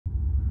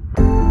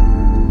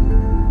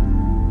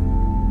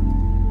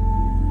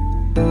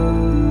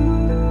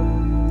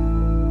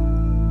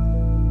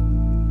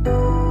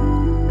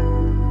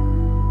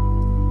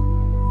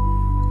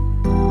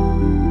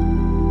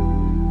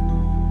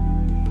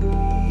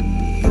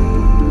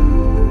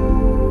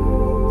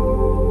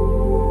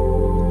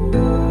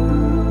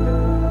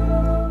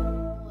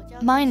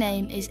My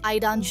name is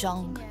Aidan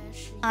Zhong.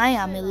 I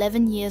am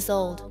 11 years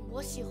old.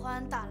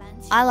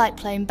 I like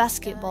playing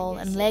basketball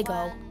and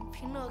Lego.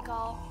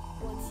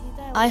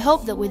 I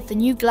hope that with the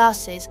new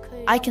glasses,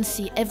 I can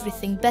see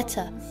everything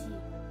better.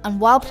 And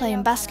while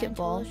playing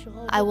basketball,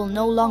 I will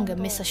no longer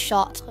miss a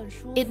shot.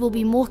 It will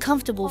be more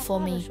comfortable for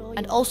me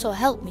and also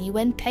help me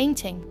when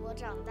painting.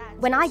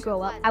 When I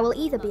grow up, I will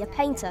either be a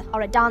painter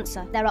or a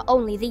dancer. There are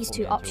only these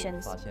two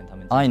options.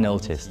 I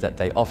noticed that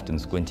they often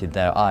squinted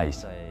their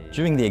eyes.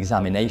 During the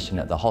examination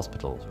at the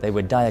hospital, they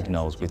were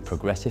diagnosed with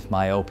progressive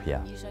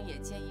myopia.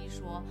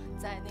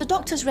 The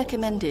doctors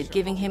recommended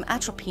giving him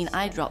atropine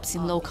eye drops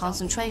in low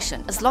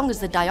concentration, as long as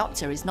the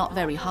diopter is not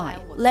very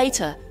high.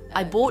 Later,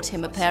 I bought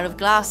him a pair of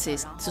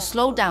glasses to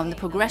slow down the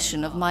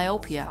progression of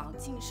myopia.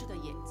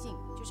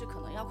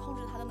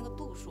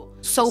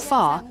 So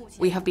far,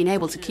 we have been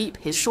able to keep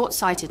his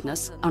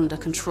short-sightedness under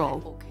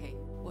control.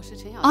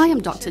 I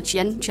am Dr.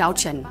 Xiaoqin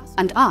Chen,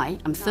 and I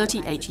am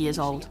 38 years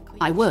old.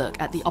 I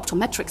work at the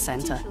Optometric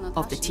Center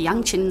of the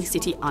Tianjin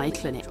City Eye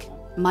Clinic.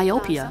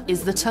 Myopia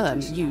is the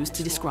term used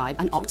to describe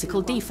an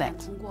optical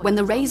defect. When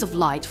the rays of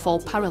light fall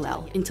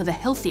parallel into the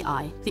healthy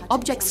eye, the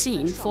object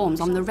seen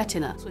forms on the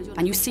retina,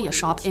 and you see a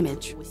sharp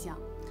image.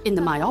 In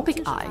the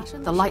myopic eye,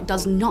 the light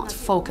does not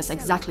focus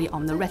exactly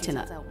on the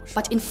retina,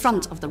 but in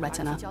front of the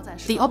retina.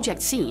 The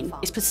object seen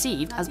is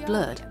perceived as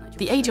blurred.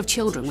 The age of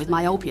children with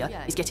myopia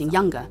is getting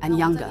younger and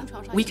younger.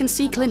 We can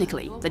see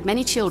clinically that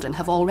many children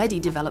have already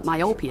developed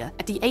myopia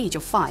at the age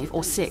of 5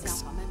 or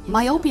 6.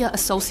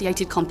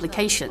 Myopia-associated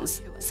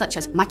complications, such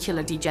as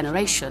macular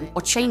degeneration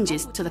or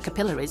changes to the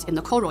capillaries in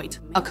the choroid,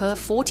 occur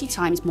 40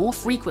 times more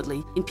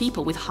frequently in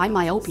people with high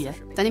myopia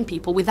than in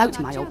people without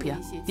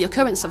myopia. The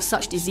occurrence of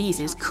such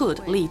diseases could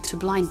lead to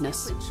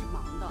blindness.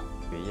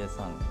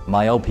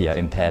 Myopia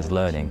impairs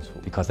learning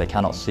because they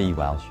cannot see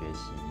well.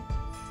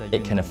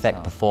 It can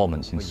affect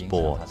performance in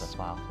sports.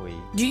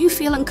 Do you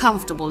feel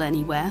uncomfortable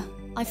anywhere?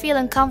 I feel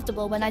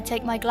uncomfortable when I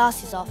take my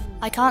glasses off.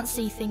 I can't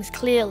see things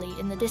clearly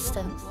in the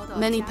distance.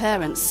 Many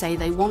parents say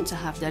they want to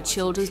have their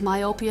children's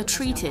myopia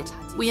treated.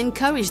 We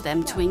encourage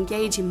them to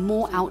engage in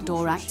more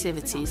outdoor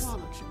activities.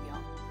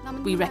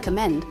 We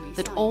recommend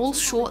that all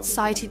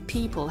short-sighted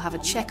people have a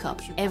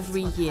checkup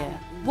every year.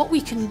 What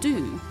we can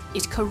do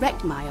is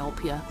correct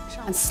myopia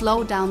and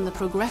slow down the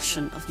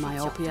progression of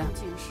myopia.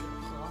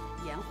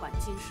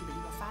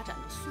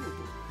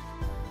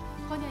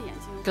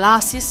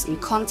 Glasses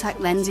and contact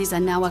lenses are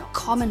now a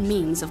common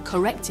means of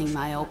correcting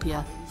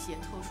myopia.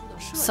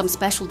 Some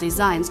special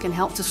designs can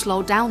help to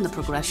slow down the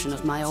progression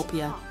of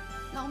myopia.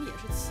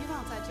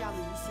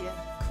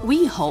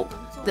 We hope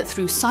that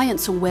through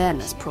science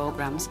awareness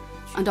programs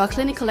and our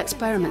clinical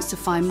experiments to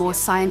find more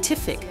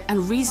scientific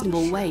and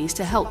reasonable ways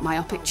to help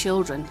myopic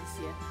children.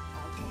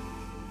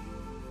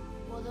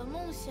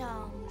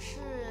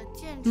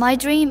 My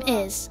dream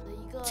is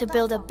to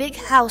build a big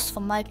house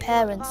for my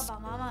parents.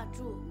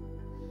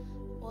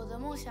 我的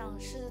梦想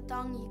是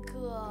当一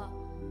个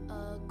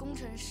工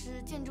程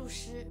师、建筑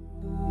师。